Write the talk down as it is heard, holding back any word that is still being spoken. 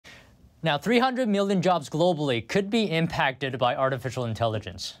Now, 300 million jobs globally could be impacted by artificial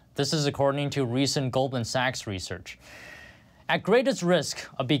intelligence. This is according to recent Goldman Sachs research. At greatest risk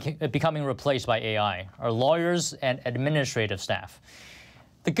of becoming replaced by AI are lawyers and administrative staff.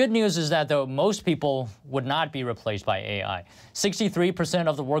 The good news is that, though, most people would not be replaced by AI. 63%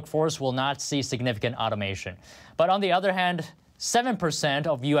 of the workforce will not see significant automation. But on the other hand, 7%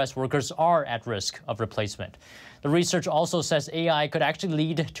 of U.S. workers are at risk of replacement. The research also says AI could actually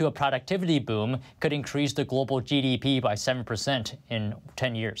lead to a productivity boom, could increase the global GDP by 7% in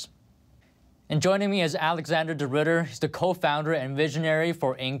 10 years. And joining me is Alexander de Ritter. He's the co-founder and visionary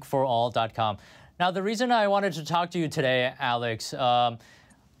for inkforall.com. Now, the reason I wanted to talk to you today, Alex,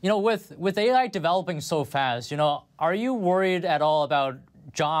 with AI developing so fast, are you worried at all about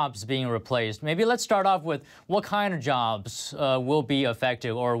jobs being replaced? Maybe let's start off with what kind of jobs will be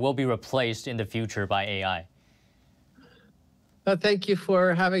affected or will be replaced in the future by AI? Thank you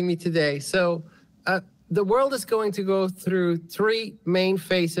for having me today. So the world is going to go through three main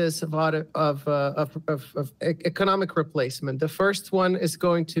phases of economic replacement. The first one is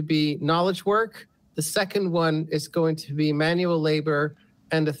going to be knowledge work. The second one is going to be manual labor.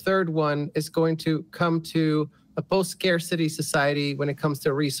 And the third one is going to come to a post-scarcity society when it comes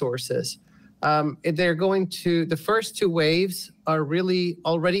to resources. The first two waves are really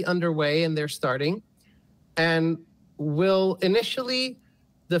already underway and they're starting. And initially,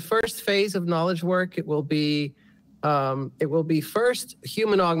 the first phase of knowledge work, it will be first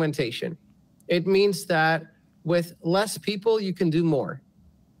human augmentation. It means that with less people, you can do more.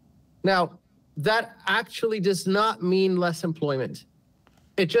 Now, that actually does not mean less employment.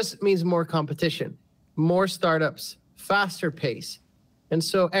 It just means more competition, more startups, faster pace. And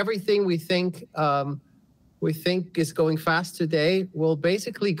so everything we think is going fast today will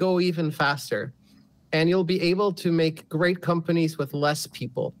basically go even faster. And you'll be able to make great companies with less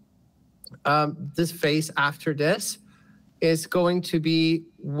people. This phase after this is going to be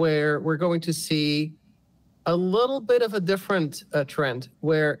where we're going to see a little bit of a different trend,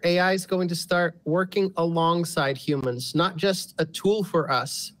 where AI is going to start working alongside humans, not just a tool for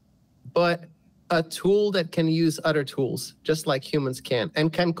us, but a tool that can use other tools, just like humans can,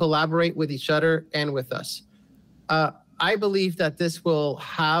 and can collaborate with each other and with us. I believe that this will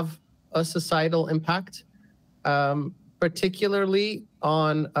have a societal impact, particularly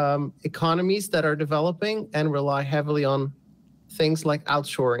on economies that are developing and rely heavily on things like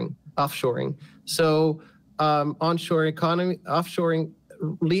outsourcing, offshoring. So offshoring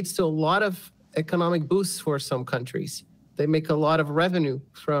leads to a lot of economic boosts for some countries. They make a lot of revenue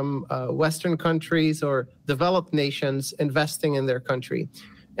from Western countries or developed nations investing in their country.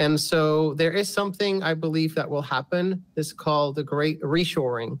 And so there is something I believe that will happen. It's called the Great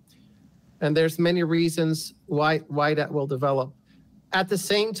Reshoring. And there's many reasons why that will develop. At the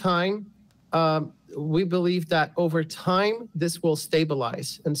same time, we believe that over time, this will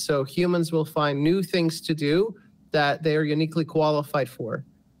stabilize. And so humans will find new things to do that they are uniquely qualified for.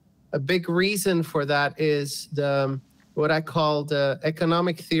 A big reason for that is what I call the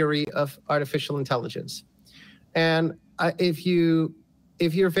economic theory of artificial intelligence. And if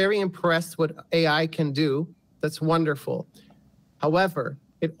you're very impressed what AI can do, that's wonderful. However,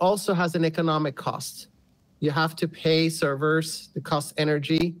 it also has an economic cost. You have to pay servers, it costs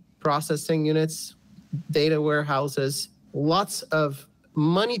energy, processing units, data warehouses, lots of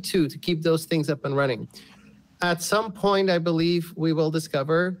money to keep those things up and running. At some point, I believe we will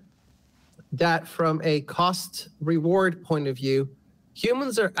discover that from a cost-reward point of view,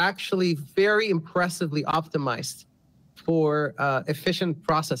 humans are actually very impressively optimized for efficient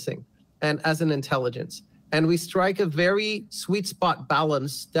processing and as an intelligence. And we strike a very sweet spot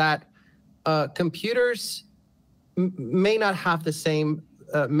balance that computers may not have the same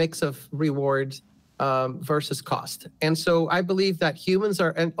mix of reward versus cost. And so I believe that humans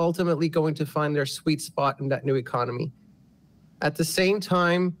are ultimately going to find their sweet spot in that new economy. At the same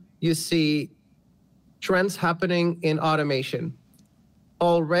time, you see trends happening in automation.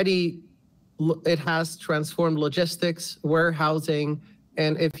 Already, it has transformed logistics, warehousing,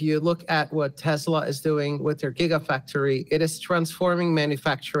 and if you look at what Tesla is doing with their Gigafactory, it is transforming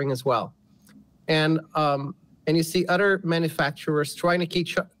manufacturing as well. And you see other manufacturers trying to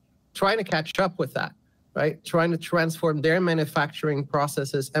catch up with that, right? Trying to transform their manufacturing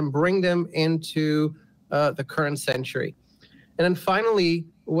processes and bring them into the current century. And then finally,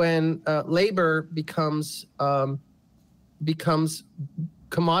 when labor becomes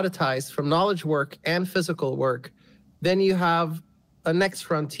commoditized from knowledge work and physical work, then you have a next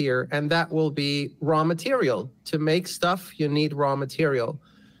frontier, and that will be raw material. To make stuff, you need raw material.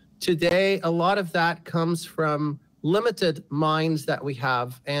 Today, a lot of that comes from limited minds that we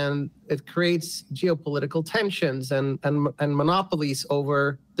have, and it creates geopolitical tensions and monopolies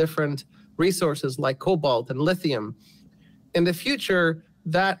over different resources like cobalt and lithium. In the future,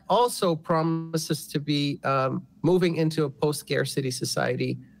 that also promises to be moving into a post-scarcity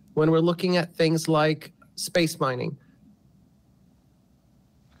society when we're looking at things like space mining.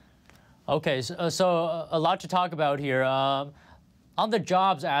 Okay, so a lot to talk about here. On the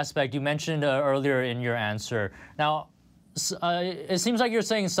jobs aspect, you mentioned earlier in your answer. Now, it seems like you're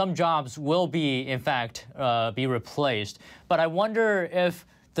saying some jobs will be, in fact, be replaced. But I wonder if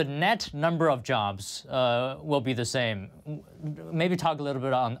the net number of jobs will be the same. Maybe talk a little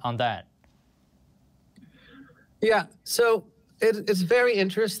bit on that. Yeah, so it's very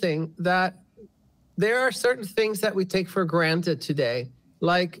interesting that there are certain things that we take for granted today,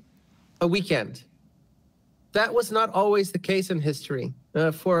 like a weekend. That was not always the case in history.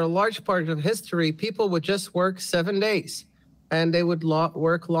 For a large part of history, people would just work 7 days and they would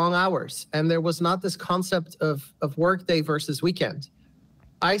work long hours. And there was not this concept of workday versus weekend.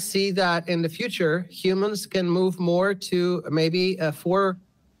 I see that in the future, humans can move more to maybe a four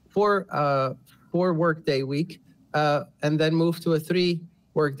workday week and then move to a 3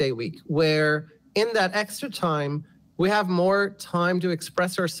 workday week, where in that extra time, we have more time to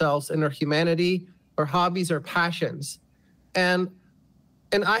express ourselves in our humanity, our hobbies, our passions. And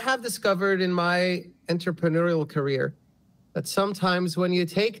I have discovered in my entrepreneurial career that sometimes when you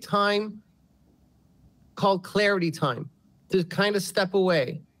take time called clarity time to kind of step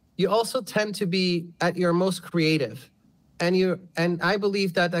away, you also tend to be at your most creative. And I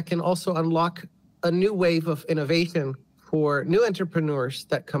believe that that can also unlock a new wave of innovation for new entrepreneurs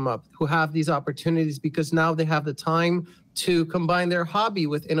that come up who have these opportunities, because now they have the time to combine their hobby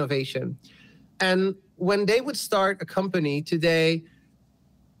with innovation. And when they would start a company today,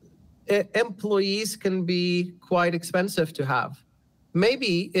 employees can be quite expensive to have.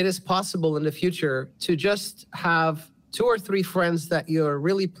 Maybe it is possible in the future to just have 2 or 3 friends that you're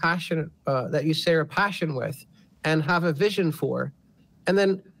really passionate, that you share a passion with and have a vision for. And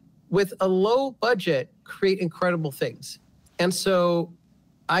then with a low budget, create incredible things. And so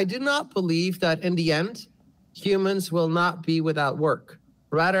I do not believe that in the end, humans will not be without work.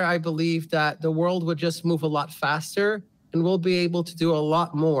 Rather, I believe that the world would just move a lot faster and we'll be able to do a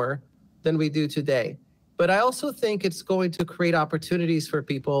lot more than we do today. But I also think it's going to create opportunities for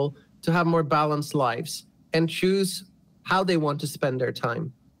people to have more balanced lives and choose how they want to spend their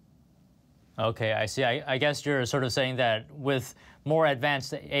time. Okay, I see. I guess you're sort of saying that with more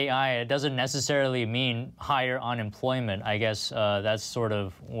advanced AI, it doesn't necessarily mean higher unemployment. I guess that's sort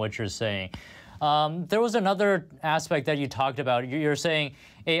of what you're saying. There was another aspect that you talked about. You're saying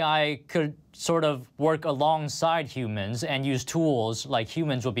AI could sort of work alongside humans and use tools like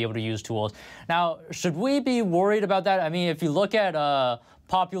humans will be able to use tools. Now, should we be worried about that? I mean, if you look at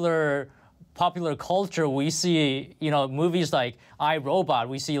popular culture, we see, movies like I, Robot,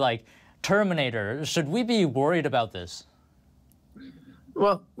 we see like Terminator. Should we be worried about this?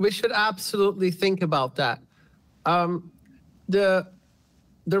 Well, we should absolutely think about that.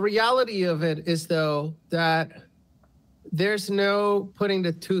 The reality of it is, though, that there's no putting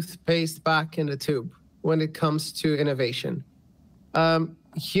the toothpaste back in the tube when it comes to innovation.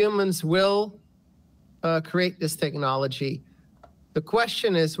 Humans will create this technology. The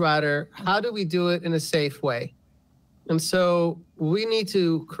question is rather, how do we do it in a safe way? And so we need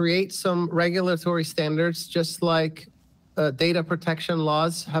to create some regulatory standards, just like data protection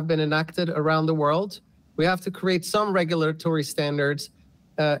laws have been enacted around the world. We have to create some regulatory standards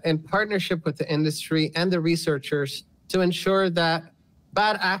in partnership with the industry and the researchers to ensure that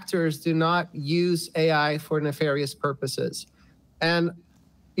bad actors do not use AI for nefarious purposes. And,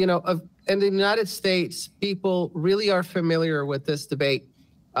 in the United States, people really are familiar with this debate.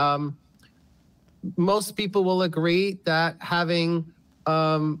 Most people will agree that having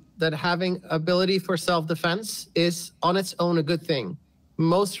ability for self-defense is on its own a good thing.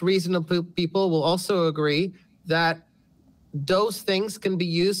 Most reasonable people will also agree that those things can be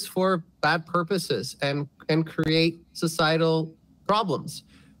used for bad purposes and create societal problems,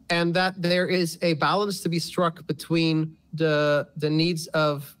 and that there is a balance to be struck between the needs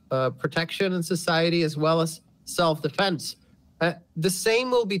of protection in society as well as self-defense. The same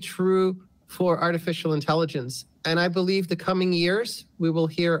will be true for artificial intelligence, and I believe the coming years we will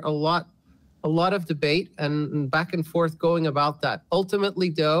hear a lot of debate and back and forth going about that. Ultimately,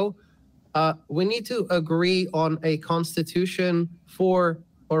 though, we need to agree on a constitution or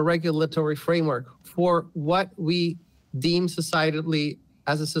regulatory framework for what we deem societally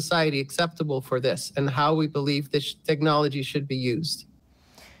as a society acceptable for this and how we believe this technology should be used.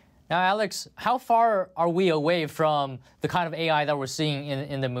 Now, Alex, how far are we away from the kind of AI that we're seeing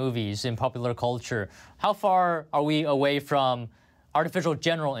in the movies, in popular culture? How far are we away from artificial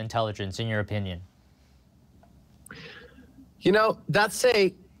general intelligence, in your opinion? You know, that's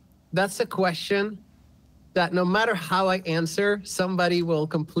a question that no matter how I answer, somebody will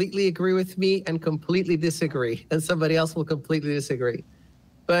completely agree with me and completely disagree, and somebody else will completely disagree.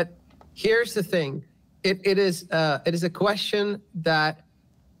 But here's the thing: it is a question that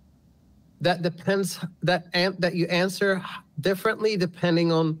depends that you answer differently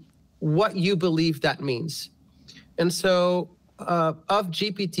depending on what you believe that means. And so, of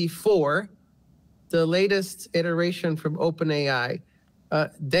GPT-4, the latest iteration from OpenAI,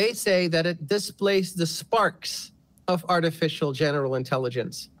 they say that it displays the sparks of artificial general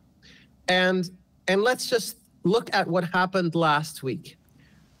intelligence. And let's just look at what happened last week.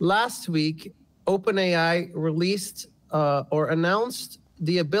 Last week, OpenAI released or announced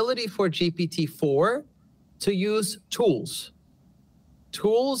the ability for GPT-4 to use tools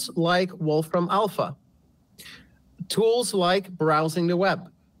like Wolfram Alpha, tools like browsing the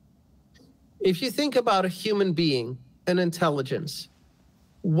web. If you think about a human being, an intelligence,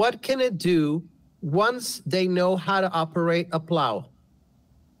 what can it do once they know how to operate a plow?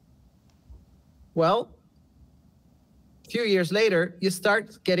 Well, a few years later, you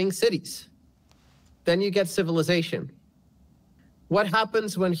start getting cities. Then you get civilization. What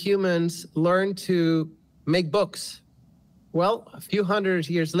happens when humans learn to make books? Well, a few hundred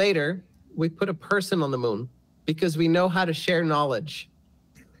years later, we put a person on the moon because we know how to share knowledge.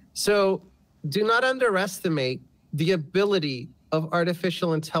 So do not underestimate the ability of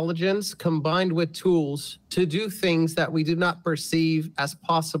artificial intelligence combined with tools to do things that we do not perceive as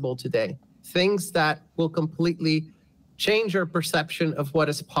possible today, things that will completely change our perception of what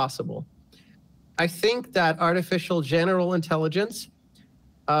is possible. I think that artificial general intelligence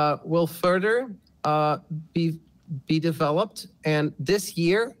will further be developed, and this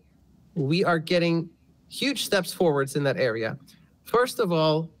year we are getting huge steps forwards in that area. First of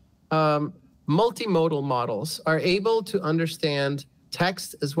all, multimodal models are able to understand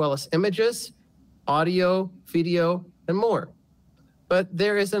text as well as images, audio, video, and more. But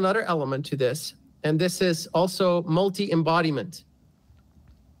there is another element to this, and this is also multi-embodiment.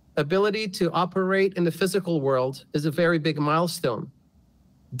 Ability to operate in the physical world is a very big milestone.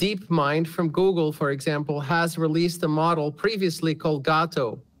 DeepMind from Google, for example, has released a model previously called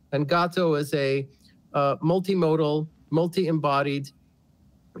Gato, and Gato is a multimodal, multi-embodied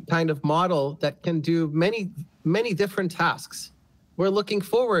kind of model that can do many different tasks. We're looking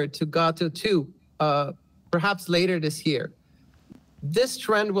forward to Gato 2, perhaps later this year. This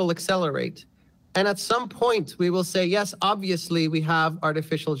trend will accelerate. And at some point, we will say, yes, obviously, we have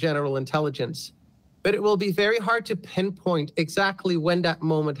artificial general intelligence. But it will be very hard to pinpoint exactly when that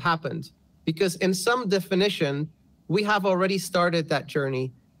moment happened. Because in some definition, we have already started that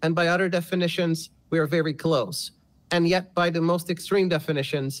journey. And by other definitions, we are very close. And yet, by the most extreme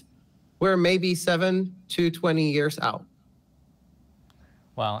definitions, we're maybe 7 to 20 years out.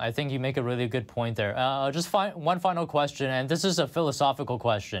 Well, I think you make a really good point there. Just one final question, and this is a philosophical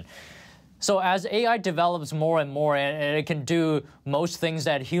question. So as AI develops more and more, and it can do most things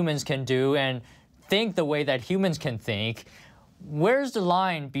that humans can do and think the way that humans can think, where's the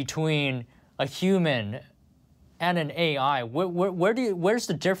line between a human and an AI? Where's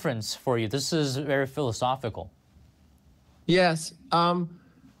the difference for you? This is very philosophical. Yes.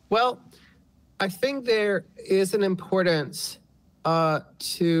 Well, I think there is an importance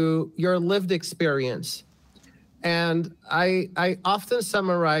to your lived experience. And I often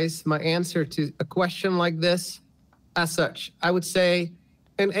summarize my answer to a question like this as such. I would say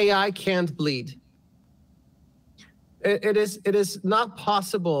an AI can't bleed. It is not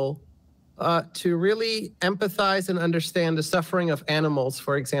possible to really empathize and understand the suffering of animals,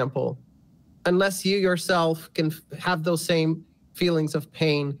 for example, unless you yourself can have those same feelings of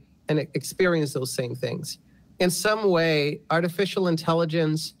pain and experience those same things. In some way, artificial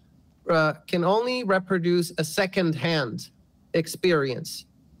intelligence can only reproduce a second-hand experience,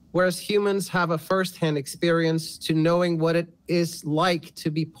 whereas humans have a first-hand experience to knowing what it is like to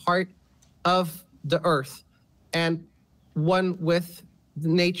be part of the earth and one with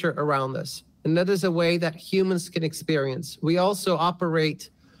nature around us. And that is a way that humans can experience. We also operate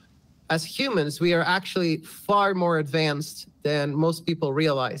as humans. We are actually far more advanced than most people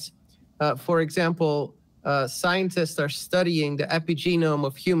realize. For example, scientists are studying the epigenome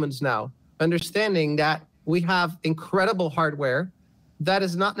of humans now, understanding that we have incredible hardware that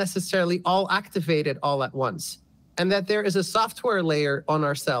is not necessarily all activated all at once, and that there is a software layer on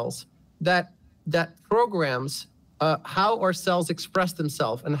our cells that programs how our cells express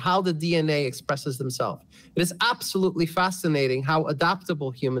themselves and how the DNA expresses themselves. It is absolutely fascinating how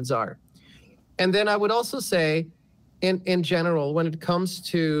adaptable humans are. And then I would also say, in general, when it comes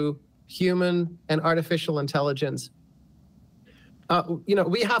to human and artificial intelligence,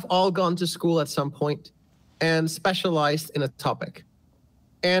 we have all gone to school at some point and specialized in a topic.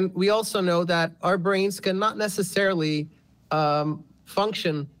 And we also know that our brains cannot necessarily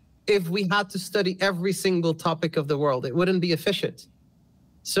function if we had to study every single topic of the world. It wouldn't be efficient.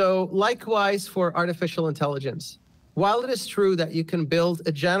 So likewise for artificial intelligence, while it is true that you can build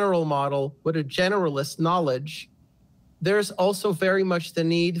a general model with a generalist knowledge, there's also very much the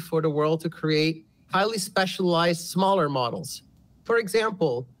need for the world to create highly specialized, smaller models. For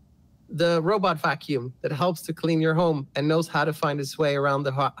example, the robot vacuum that helps to clean your home and knows how to find its way around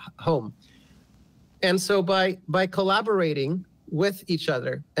the home. And so by collaborating with each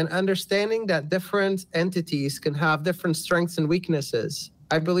other and understanding that different entities can have different strengths and weaknesses,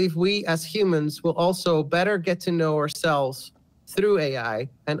 I believe we as humans will also better get to know ourselves through AI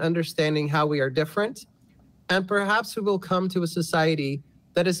and understanding how we are different. And perhaps we will come to a society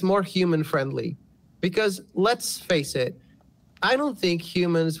that is more human friendly. Because let's face it, I don't think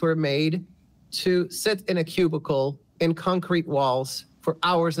humans were made to sit in a cubicle in concrete walls for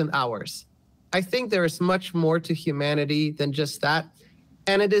hours and hours. I think there is much more to humanity than just that.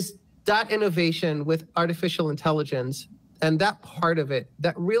 And it is that innovation with artificial intelligence and that part of it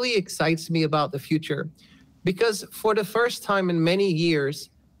that really excites me about the future. Because for the first time in many years,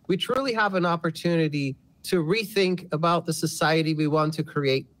 we truly have an opportunity to rethink about the society we want to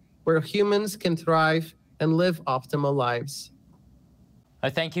create, where humans can thrive and live optimal lives. I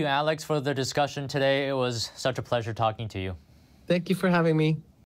thank you, Alex, for the discussion today. It was such a pleasure talking to you. Thank you for having me.